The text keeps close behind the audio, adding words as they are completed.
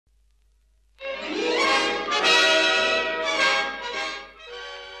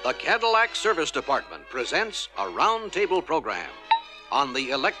The Cadillac Service Department presents a roundtable program on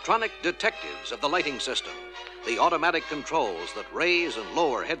the electronic detectives of the lighting system, the automatic controls that raise and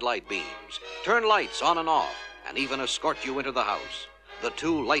lower headlight beams, turn lights on and off, and even escort you into the house. The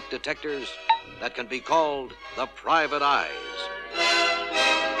two light detectors that can be called the private eyes.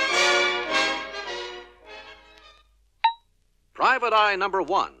 Private eye number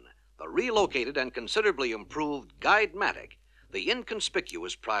one, the relocated and considerably improved guide-matic, the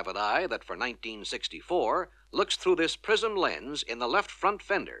inconspicuous private eye that for 1964 looks through this prism lens in the left front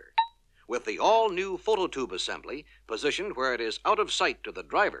fender. With the all-new phototube assembly positioned where it is out of sight to the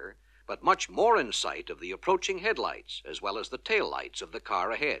driver, but much more in sight of the approaching headlights as well as the tail lights of the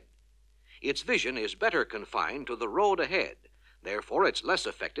car ahead. Its vision is better confined to the road ahead, therefore it's less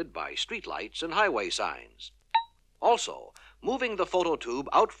affected by street lights and highway signs. Also, moving the phototube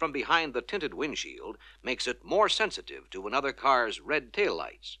out from behind the tinted windshield makes it more sensitive to another car's red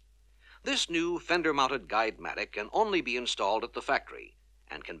taillights. This new fender-mounted guide-matic can only be installed at the factory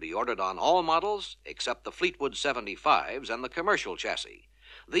and can be ordered on all models except the Fleetwood 75s and the commercial chassis.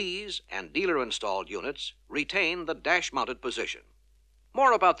 These and dealer-installed units retain the dash-mounted position.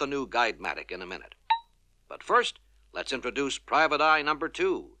 More about the new guide-matic in a minute. But first, let's introduce private eye number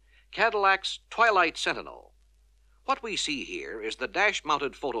two, Cadillac's Twilight Sentinel. What we see here is the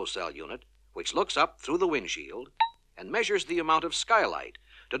dash-mounted photocell unit, which looks up through the windshield and measures the amount of skylight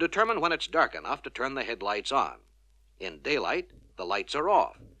to determine when it's dark enough to turn the headlights on. In daylight, the lights are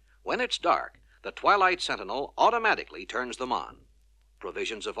off. When it's dark, the Twilight Sentinel automatically turns them on.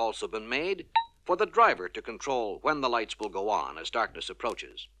 Provisions have also been made for the driver to control when the lights will go on as darkness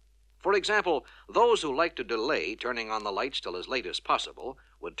approaches. For example, those who like to delay turning on the lights till as late as possible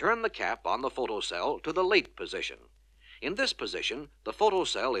would turn the cap on the photocell to the late position. In this position, the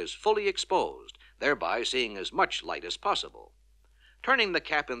photocell is fully exposed, thereby seeing as much light as possible. Turning the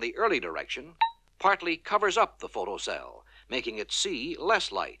cap in the early direction partly covers up the photocell, making it see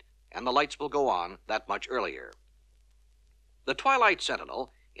less light, and the lights will go on that much earlier. The Twilight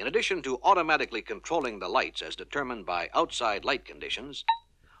Sentinel, in addition to automatically controlling the lights as determined by outside light conditions,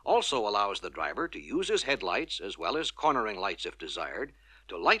 also allows the driver to use his headlights as well as cornering lights if desired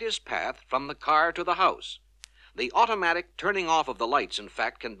to light his path from the car to the house. The automatic turning off of the lights, in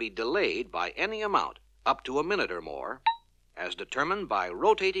fact, can be delayed by any amount, up to a minute or more, as determined by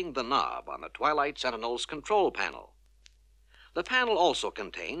rotating the knob on the Twilight Sentinel's control panel. The panel also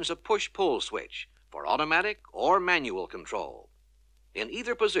contains a push-pull switch for automatic or manual control. In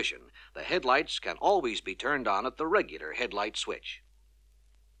either position, the headlights can always be turned on at the regular headlight switch.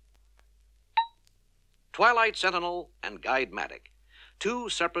 Twilight Sentinel and guide-matic, two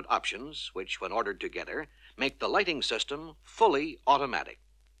separate options which, when ordered together, make the lighting system fully automatic.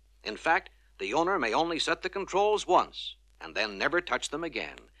 In fact, the owner may only set the controls once and then never touch them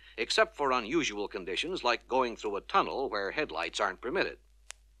again, except for unusual conditions like going through a tunnel where headlights aren't permitted.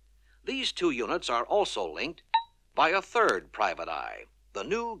 These two units are also linked by a third private eye, the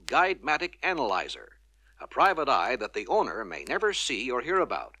new guide-matic analyzer, a private eye that the owner may never see or hear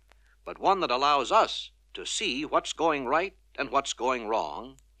about, but one that allows us to see what's going right and what's going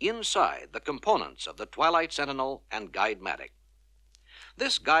wrong inside the components of the Twilight Sentinel and guide-matic.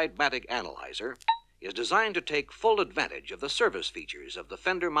 This guide-matic analyzer is designed to take full advantage of the service features of the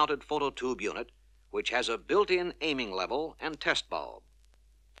fender-mounted phototube unit, which has a built-in aiming level and test bulb.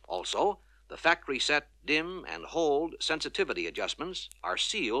 Also, the factory-set dim and hold sensitivity adjustments are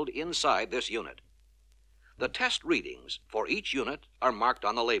sealed inside this unit. The test readings for each unit are marked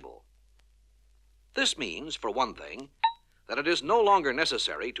on the label. This means, for one thing, that it is no longer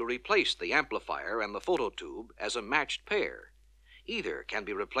necessary to replace the amplifier and the phototube as a matched pair. Either can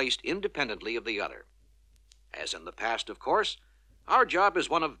be replaced independently of the other. As in the past, of course, our job is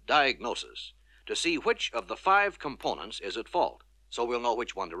one of diagnosis, to see which of the 5 components is at fault, so we'll know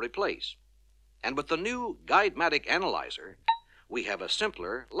which one to replace. And with the new guide-matic analyzer, we have a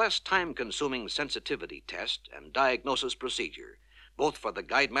simpler, less time-consuming sensitivity test and diagnosis procedure, both for the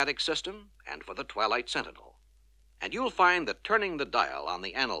guide-matic system and for the Twilight Sentinel. And you'll find that turning the dial on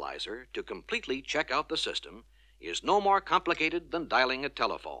the analyzer to completely check out the system is no more complicated than dialing a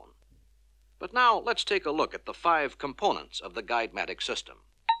telephone. But now let's take a look at the 5 components of the guide-matic system.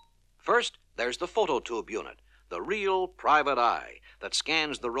 First, there's the phototube unit, the real private eye that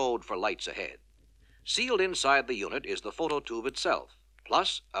scans the road for lights ahead. Sealed inside the unit is the phototube itself,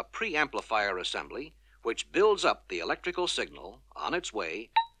 plus a preamplifier assembly which builds up the electrical signal on its way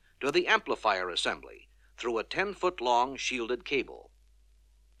to the amplifier assembly through a 10-foot-long shielded cable.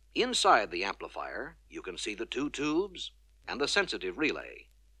 Inside the amplifier, you can see the 2 tubes and the sensitive relay.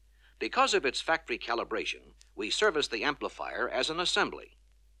 Because of its factory calibration, we service the amplifier as an assembly.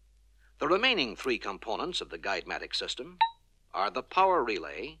 The remaining three components of the guide-matic system are the power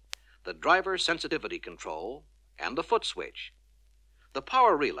relay, the driver sensitivity control, and the foot switch. The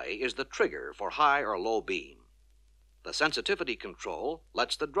power relay is the trigger for high or low beam. The sensitivity control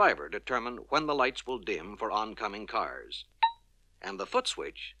lets the driver determine when the lights will dim for oncoming cars. And the foot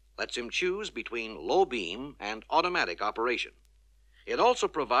switch lets him choose between low beam and automatic operation. It also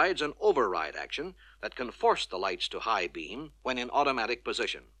provides an override action that can force the lights to high beam when in automatic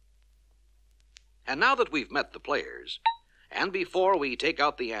position. And now that we've met the players, and before we take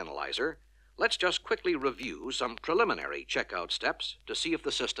out the analyzer, let's just quickly review some preliminary checkout steps to see if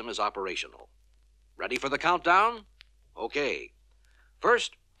the system is operational. Ready for the countdown? Okay.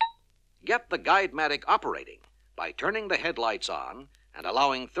 First, get the guide-matic operating by turning the headlights on and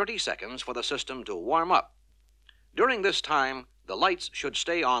allowing 30 seconds for the system to warm up. During this time, the lights should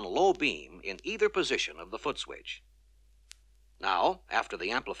stay on low beam in either position of the foot switch. Now, after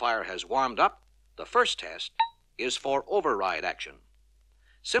the amplifier has warmed up, the first test is for override action.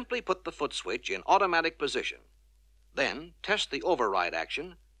 Simply put the foot switch in automatic position. Then test the override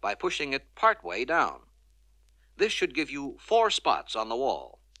action by pushing it partway down. This should give you 4 spots on the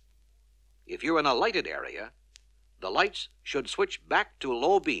wall. If you're in a lighted area, the lights should switch back to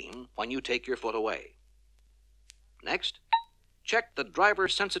low beam when you take your foot away. Next, check the driver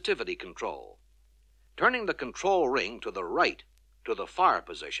sensitivity control. Turning the control ring to the right to the far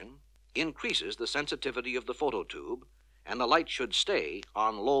position increases the sensitivity of the phototube, and the light should stay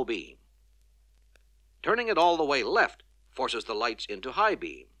on low beam. Turning it all the way left forces the lights into high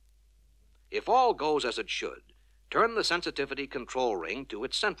beam. If all goes as it should, turn the sensitivity control ring to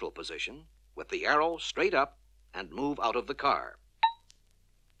its central position with the arrow straight up and move out of the car.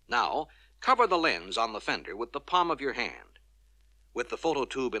 Now, cover the lens on the fender with the palm of your hand. With the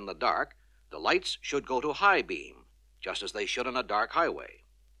phototube in the dark, the lights should go to high beam, just as they should on a dark highway.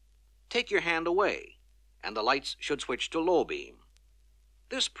 Take your hand away, and the lights should switch to low beam.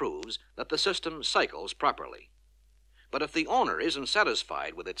 This proves that the system cycles properly. But if the owner isn't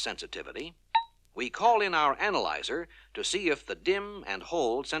satisfied with its sensitivity, we call in our analyzer to see if the dim and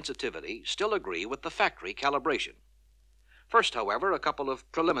hold sensitivity still agree with the factory calibration. First, however, a couple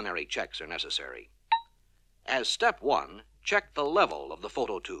of preliminary checks are necessary. As step 1, check the level of the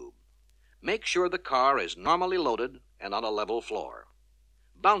phototube. Make sure the car is normally loaded and on a level floor.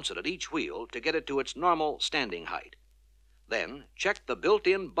 Bounce it at each wheel to get it to its normal standing height. Then check the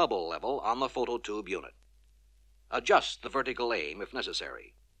built-in bubble level on the phototube unit. Adjust the vertical aim if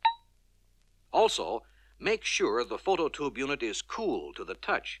necessary. Also, make sure the phototube unit is cool to the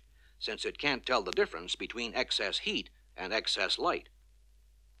touch, since it can't tell the difference between excess heat and excess light.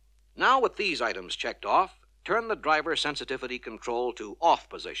 Now, with these items checked off, turn the driver sensitivity control to off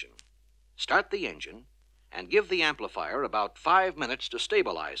position. Start the engine and give the amplifier about 5 minutes to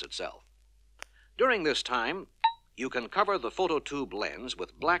stabilize itself. During this time, you can cover the phototube lens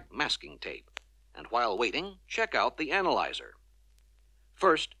with black masking tape, and while waiting, check out the analyzer.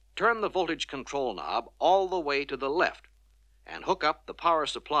 First, turn the voltage control knob all the way to the left and hook up the power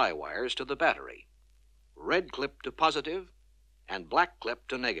supply wires to the battery. Red clip to positive and black clip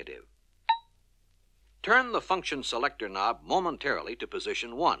to negative. Turn the function selector knob momentarily to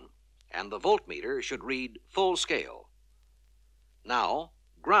position 1, and the voltmeter should read full scale. Now,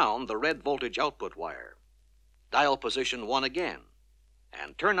 ground the red voltage output wire. Dial position 1 again,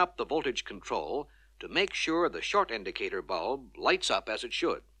 and turn up the voltage control to make sure the short indicator bulb lights up as it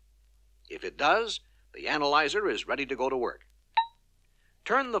should. If it does, the analyzer is ready to go to work.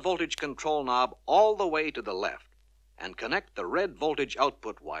 Turn the voltage control knob all the way to the left and connect the red voltage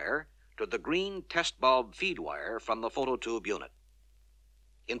output wire to the green test bulb feed wire from the phototube unit.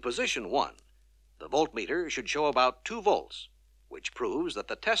 In position 1, the voltmeter should show about 2 volts, which proves that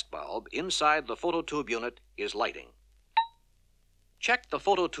the test bulb inside the phototube unit is lighting. Check the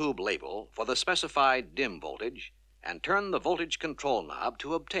phototube label for the specified dim voltage and turn the voltage control knob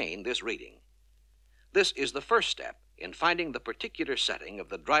to obtain this reading. This is the first step in finding the particular setting of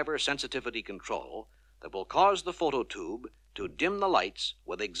the driver sensitivity control that will cause the phototube to dim the lights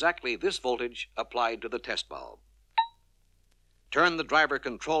with exactly this voltage applied to the test bulb. Turn the driver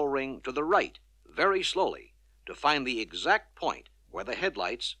control ring to the right very slowly to find the exact point where the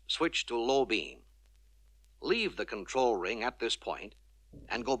headlights switch to low beam. Leave the control ring at this point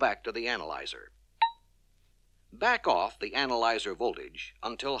and go back to the analyzer. Back off the analyzer voltage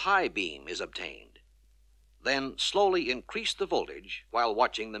until high beam is obtained. Then slowly increase the voltage while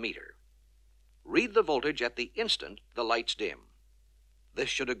watching the meter. Read the voltage at the instant the lights dim. This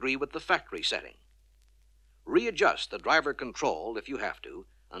should agree with the factory setting. Readjust the driver control if you have to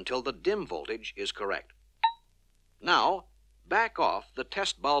until the dim voltage is correct. Now, back off the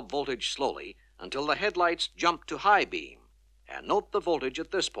test bulb voltage slowly until the headlights jump to high beam, and note the voltage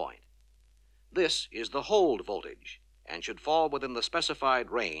at this point. This is the hold voltage, and should fall within the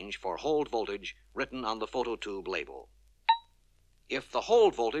specified range for hold voltage written on the phototube label. If the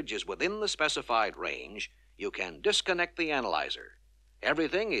hold voltage is within the specified range, you can disconnect the analyzer.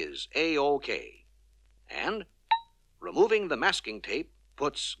 Everything is A-OK. And removing the masking tape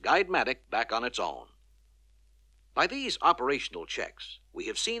puts guide-matic back on its own. By these operational checks, we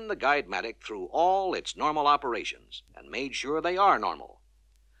have seen the guide-matic through all its normal operations and made sure they are normal.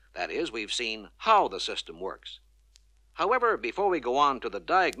 That is, we've seen how the system works. However, before we go on to the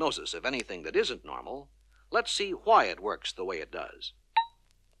diagnosis of anything that isn't normal, let's see why it works the way it does.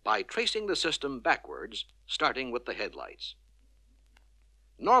 By tracing the system backwards, starting with the headlights.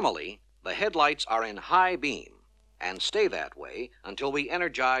 Normally, the headlights are in high beam and stay that way until we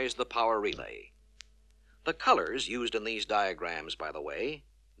energize the power relay. The colors used in these diagrams, by the way,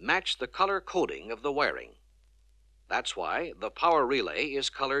 match the color coding of the wiring. That's why the power relay is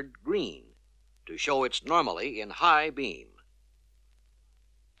colored green, to show it's normally in high beam.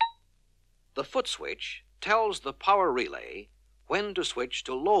 The foot switch tells the power relay when to switch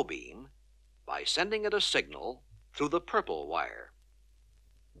to low beam by sending it a signal through the purple wire.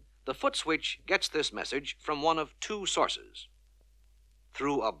 The foot switch gets this message from one of two sources: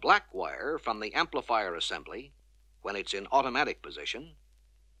 through a black wire from the amplifier assembly when it's in automatic position,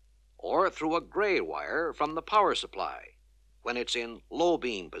 or through a gray wire from the power supply when it's in low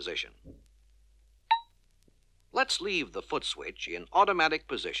beam position. Let's leave the foot switch in automatic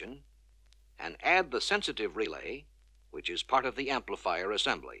position and add the sensitive relay, which is part of the amplifier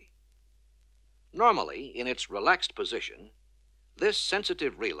assembly. Normally, in its relaxed position, this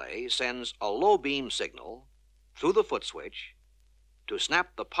sensitive relay sends a low beam signal through the foot switch to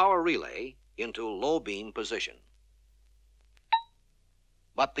snap the power relay into low beam position.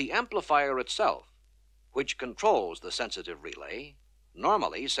 But the amplifier itself, which controls the sensitive relay,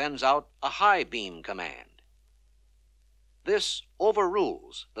 normally sends out a high beam command. This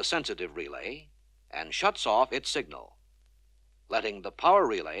overrules the sensitive relay and shuts off its signal, letting the power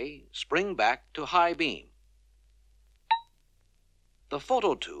relay spring back to high beam. The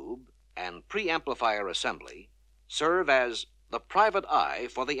phototube and preamplifier assembly serve as the private eye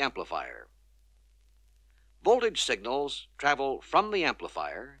for the amplifier. Voltage signals travel from the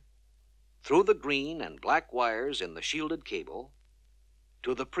amplifier through the green and black wires in the shielded cable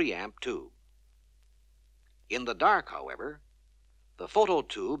to the preamp tube. In the dark, however, the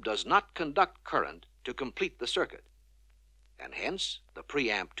phototube does not conduct current to complete the circuit, and hence the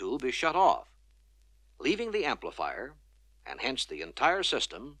preamp tube is shut off, leaving the amplifier, and hence the entire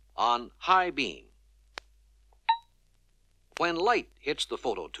system, on high beam. When light hits the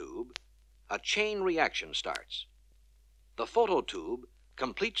phototube, a chain reaction starts. The phototube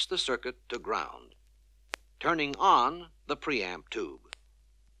completes the circuit to ground, turning on the preamp tube.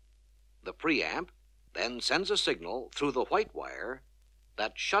 The preamp then sends a signal through the white wire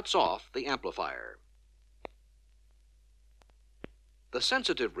that shuts off the amplifier. The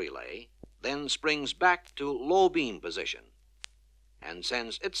sensitive relay then springs back to low beam position and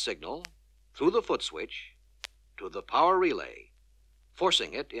sends its signal through the foot switch to the power relay,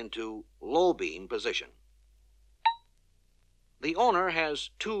 forcing it into low beam position. The owner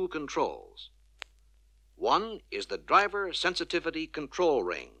has two controls. One is the driver sensitivity control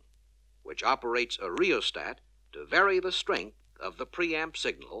ring, which operates a rheostat to vary the strength of the preamp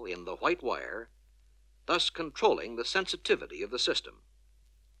signal in the white wire, thus controlling the sensitivity of the system.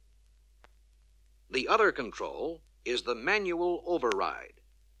 The other control is the manual override.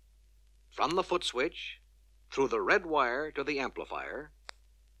 From the foot switch, through the red wire to the amplifier,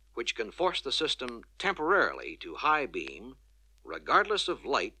 which can force the system temporarily to high beam, regardless of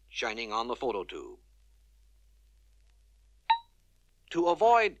light shining on the phototube. To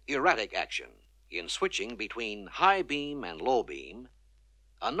avoid erratic action in switching between high beam and low beam,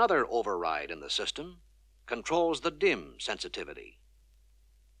 another override in the system controls the dim sensitivity.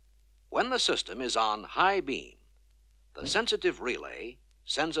 When the system is on high beam, the sensitive relay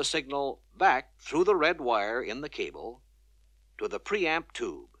sends a signal back through the red wire in the cable to the preamp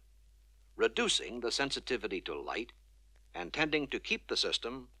tube, reducing the sensitivity to light and tending to keep the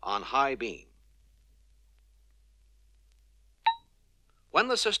system on high beam. When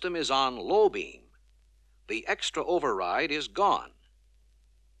the system is on low beam, the extra override is gone.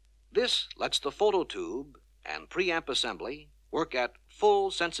 This lets the phototube and preamp assembly work at full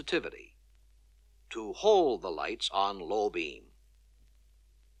sensitivity to hold the lights on low beam.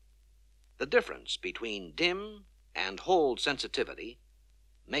 The difference between dim and hold sensitivity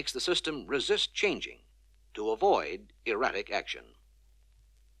makes the system resist changing to avoid erratic action.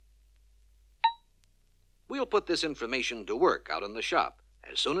 We'll put this information to work out in the shop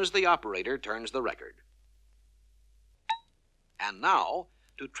as soon as the operator turns the record. And now,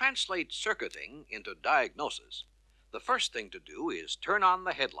 to translate circuiting into diagnosis, the first thing to do is turn on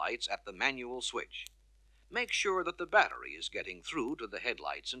the headlights at the manual switch. Make sure that the battery is getting through to the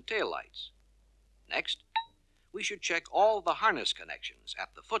headlights and taillights. Next, we should check all the harness connections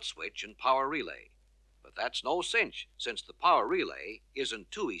at the foot switch and power relay. But that's no cinch, since the power relay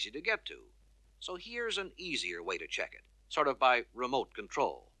isn't too easy to get to. So here's an easier way to check it, sort of by remote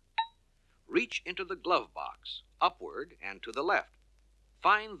control. Reach into the glove box, upward and to the left.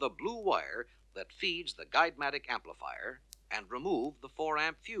 Find the blue wire that feeds the guide-matic amplifier and remove the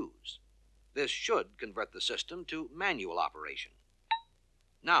 4-amp fuse. This should convert the system to manual operation.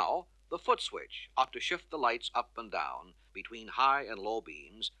 Now, the foot switch ought to shift the lights up and down between high and low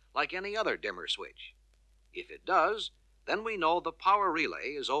beams like any other dimmer switch. If it does, then we know the power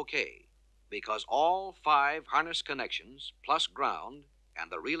relay is okay, because all 5 harness connections plus ground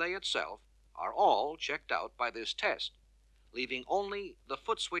and the relay itself are all checked out by this test, leaving only the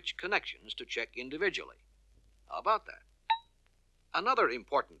foot switch connections to check individually. How about that? Another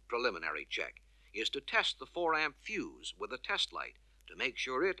important preliminary check is to test the 4-amp fuse with a test light to make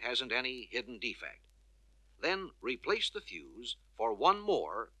sure it hasn't any hidden defect. Then replace the fuse for one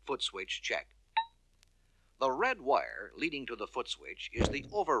more foot switch check. The red wire leading to the foot switch is the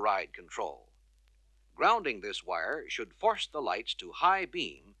override control. Grounding this wire should force the lights to high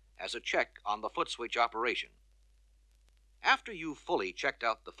beam as a check on the foot switch operation. After you've fully checked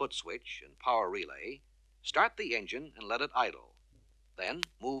out the foot switch and power relay, start the engine and let it idle. Then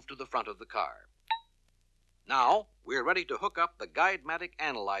move to the front of the car. Now we're ready to hook up the guide-matic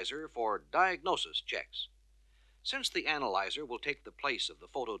analyzer for diagnosis checks. Since the analyzer will take the place of the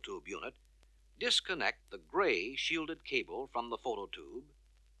phototube unit, disconnect the gray shielded cable from the phototube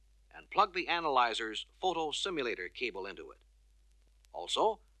and plug the analyzer's photo simulator cable into it.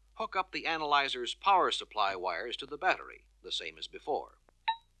 Also, hook up the analyzer's power supply wires to the battery, the same as before.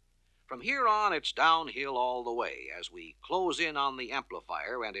 From here on, it's downhill all the way as we close in on the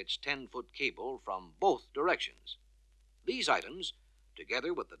amplifier and its 10-foot cable from both directions. These items,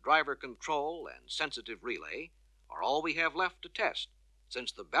 together with the driver control and sensitive relay, are all we have left to test,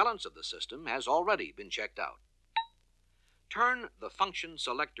 since the balance of the system has already been checked out. Turn the function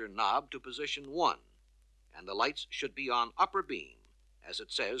selector knob to position 1, and the lights should be on upper beam, as it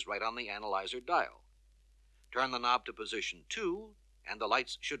says right on the analyzer dial. Turn the knob to position 2, and the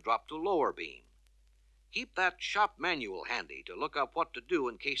lights should drop to lower beam. Keep that shop manual handy to look up what to do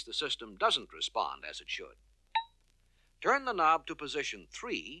in case the system doesn't respond as it should. Turn the knob to position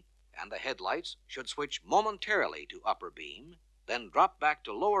 3, and the headlights should switch momentarily to upper beam, then drop back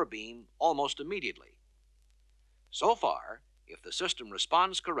to lower beam almost immediately. So far, if the system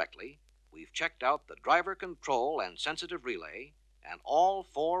responds correctly, we've checked out the driver control and sensitive relay and all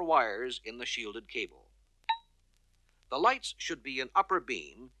 4 wires in the shielded cable. The lights should be in upper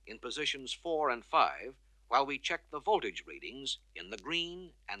beam in positions 4 and 5 while we check the voltage readings in the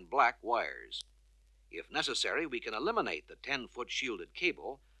green and black wires. If necessary, we can eliminate the 10-foot shielded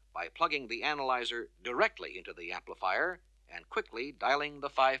cable by plugging the analyzer directly into the amplifier and quickly dialing the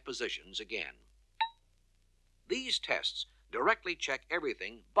 5 positions again. These tests directly check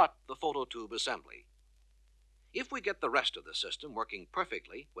everything but the phototube assembly. If we get the rest of the system working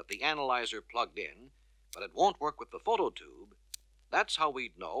perfectly with the analyzer plugged in, but it won't work with the phototube, that's how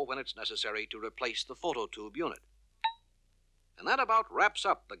we'd know when it's necessary to replace the phototube unit. And that about wraps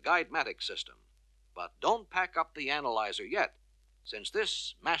up the guide-matic system. But don't pack up the analyzer yet, since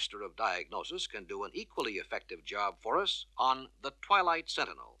this master of diagnosis can do an equally effective job for us on the Twilight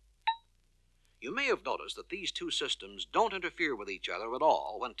Sentinel. You may have noticed that these two systems don't interfere with each other at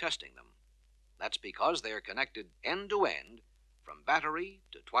all when testing them. That's because they are connected end-to-end from battery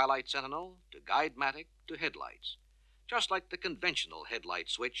to Twilight Sentinel to guide-matic to headlights, just like the conventional headlight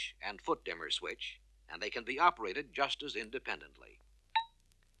switch and foot dimmer switch, and they can be operated just as independently.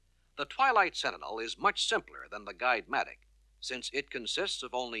 The Twilight Sentinel is much simpler than the guide-matic, since it consists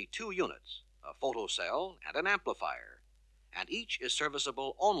of only 2 units, a photocell and an amplifier, and each is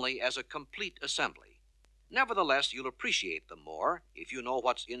serviceable only as a complete assembly. Nevertheless, you'll appreciate them more if you know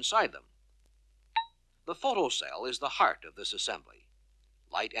what's inside them. The photocell is the heart of this assembly.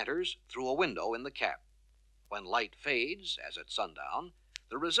 Light enters through a window in the cap. When light fades, as at sundown,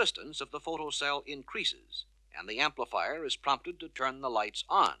 the resistance of the photocell increases, and the amplifier is prompted to turn the lights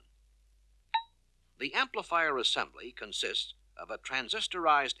on. The amplifier assembly consists of a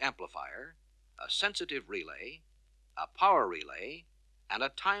transistorized amplifier, a sensitive relay, a power relay, and a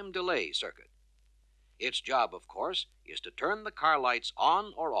time delay circuit. Its job, of course, is to turn the car lights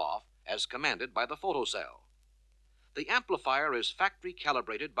on or off as commanded by the photocell. The amplifier is factory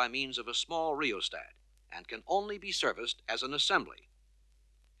calibrated by means of a small rheostat and can only be serviced as an assembly.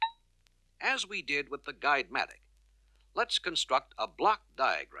 As we did with the guide-matic, let's construct a block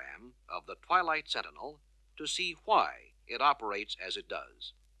diagram of the Twilight Sentinel to see why it operates as it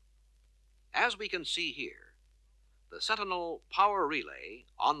does. As we can see here, the Sentinel power relay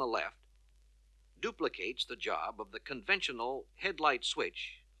on the left duplicates the job of the conventional headlight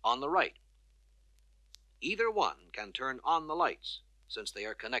switch on the right. Either one can turn on the lights since they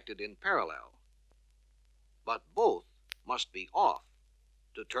are connected in parallel, but both must be off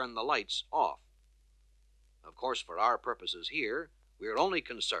to turn the lights off. Of course, for our purposes here, we are only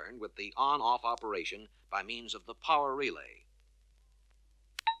concerned with the on-off operation by means of the power relay.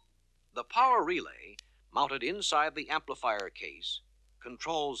 The power relay, mounted inside the amplifier case,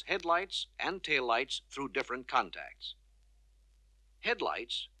 controls headlights and taillights through different contacts.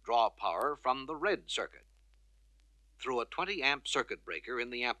 Headlights draw power from the red circuit through a 20-amp circuit breaker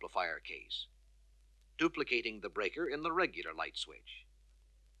in the amplifier case, duplicating the breaker in the regular light switch.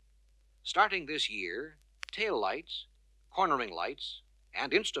 Starting this year, tail lights, cornering lights,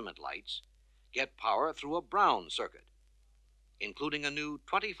 and instrument lights get power through a brown circuit, including a new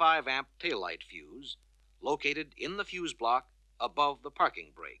 25-amp taillight fuse located in the fuse block above the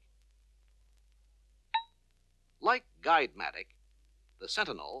parking brake. Like guide-matic, the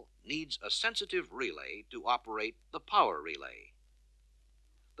Sentinel needs a sensitive relay to operate the power relay.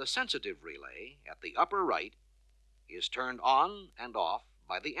 The sensitive relay at the upper right is turned on and off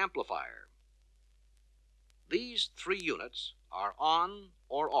by the amplifier. These three units are on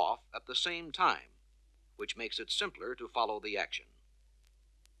or off at the same time, which makes it simpler to follow the action.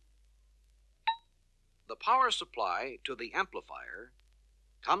 The power supply to the amplifier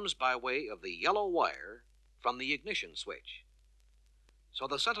comes by way of the yellow wire from the ignition switch, so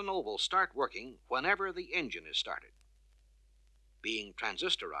the Sentinel will start working whenever the engine is started. Being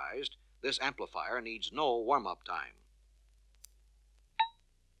transistorized, this amplifier needs no warm-up time.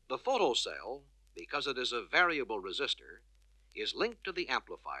 The photocell, because it is a variable resistor, is linked to the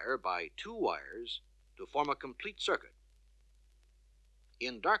amplifier by two wires to form a complete circuit.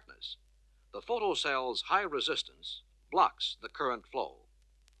 In darkness, the photocell's high resistance blocks the current flow.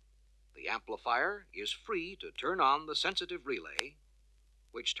 The amplifier is free to turn on the sensitive relay,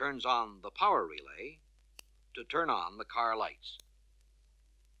 which turns on the power relay to turn on the car lights.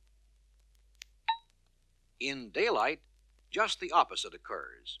 In daylight, just the opposite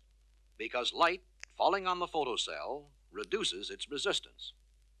occurs, because light falling on the photocell reduces its resistance.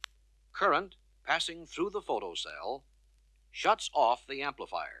 Current passing through the photocell shuts off the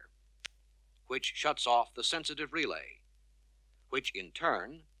amplifier, which shuts off the sensitive relay, which in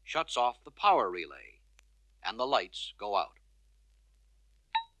turn shuts off the power relay, and the lights go out.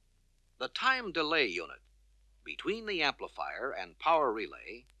 The time delay unit between the amplifier and power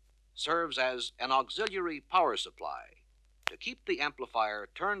relay serves as an auxiliary power supply to keep the amplifier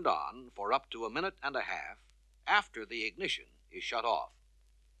turned on for up to 1.5 minutes after the ignition is shut off.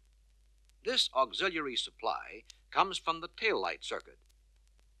 This auxiliary supply comes from the taillight circuit,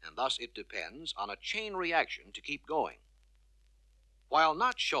 and thus it depends on a chain reaction to keep going. While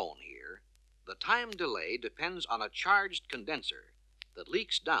not shown here, the time delay depends on a charged condenser that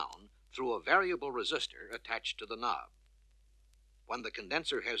leaks down through a variable resistor attached to the knob. When the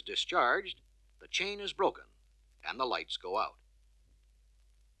condenser has discharged, the chain is broken and the lights go out.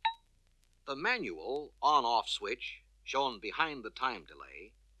 The manual on-off switch, shown behind the time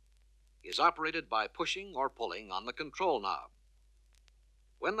delay, is operated by pushing or pulling on the control knob.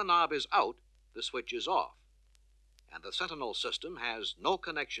 When the knob is out, the switch is off, and the Sentinel system has no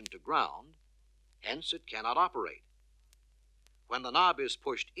connection to ground, hence it cannot operate. When the knob is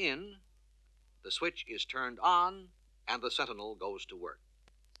pushed in, the switch is turned on and the Sentinel goes to work.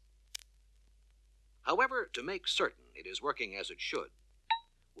 However, to make certain it is working as it should,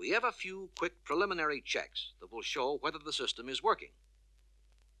 we have a few quick preliminary checks that will show whether the system is working.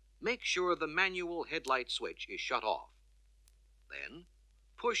 Make sure the manual headlight switch is shut off. Then,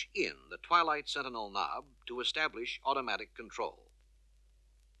 push in the Twilight Sentinel knob to establish automatic control.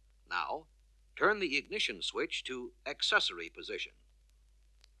 Now, turn the ignition switch to accessory position.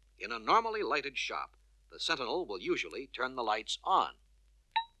 In a normally lighted shop, the Sentinel will usually turn the lights on.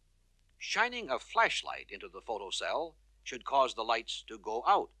 Shining a flashlight into the photocell should cause the lights to go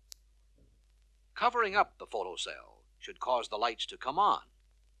out. Covering up the photocell should cause the lights to come on.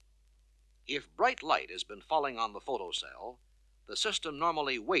 If bright light has been falling on the photocell, the system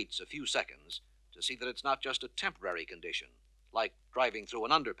normally waits a few seconds to see that it's not just a temporary condition, like driving through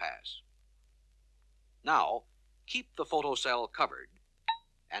an underpass. Now, keep the photocell covered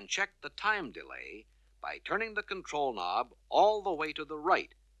and check the time delay by turning the control knob all the way to the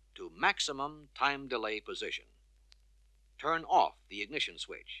right to maximum time delay position. Turn off the ignition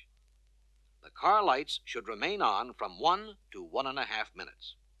switch. The car lights should remain on from 1 to 1.5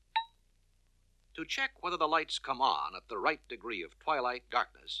 minutes. To check whether the lights come on at the right degree of twilight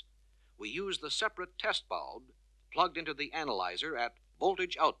darkness, we use the separate test bulb plugged into the analyzer at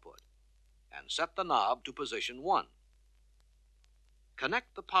voltage output and set the knob to position 1.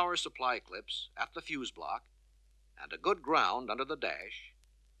 Connect the power supply clips at the fuse block and a good ground under the dash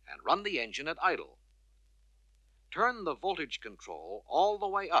and run the engine at idle. Turn the voltage control all the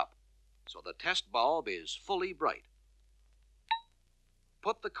way up so the test bulb is fully bright.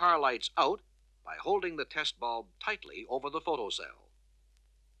 Put the car lights out by holding the test bulb tightly over the photocell.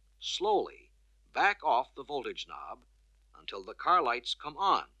 Slowly back off the voltage knob until the car lights come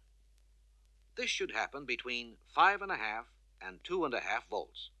on. This should happen between 5.5 and 2.5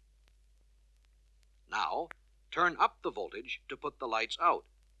 volts. Now, turn up the voltage to put the lights out,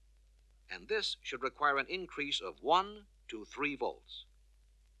 and this should require an increase of 1 to 3 volts.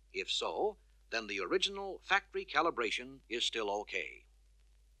 If so, then the original factory calibration is still okay.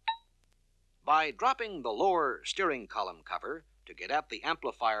 By dropping the lower steering column cover to get at the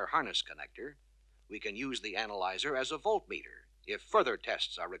amplifier harness connector, we can use the analyzer as a voltmeter if further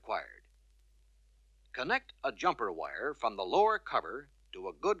tests are required. Connect a jumper wire from the lower cover to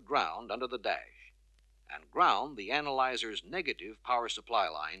a good ground under the dash, and ground the analyzer's negative power supply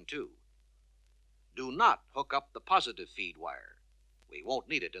line too. Do not hook up the positive feed wire. We won't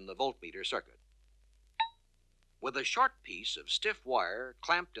need it in the voltmeter circuit. With a short piece of stiff wire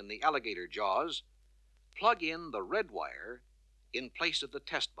clamped in the alligator jaws, plug in the red wire in place of the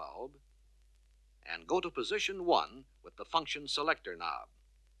test bulb and go to position 1 with the function selector knob.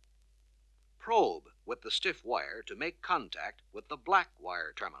 Probe with the stiff wire to make contact with the black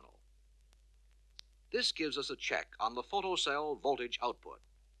wire terminal. This gives us a check on the photocell voltage output.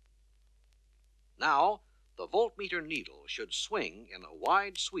 Now, the voltmeter needle should swing in a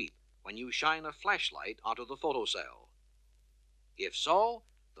wide sweep when you shine a flashlight onto the photocell. If so,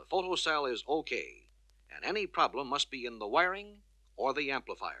 the photocell is okay, and any problem must be in the wiring or the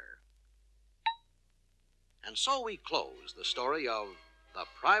amplifier. And so we close the story of the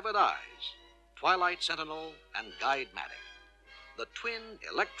Private Eyes, Twilight Sentinel, and Guide-matic, the twin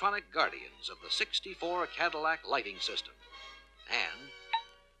electronic guardians of the '64 Cadillac lighting system, and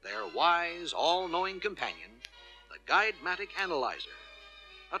their wise, all-knowing companion, the guide-matic analyzer,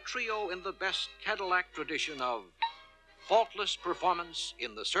 a trio in the best Cadillac tradition of faultless performance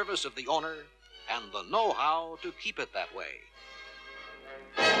in the service of the owner and the know-how to keep it that way.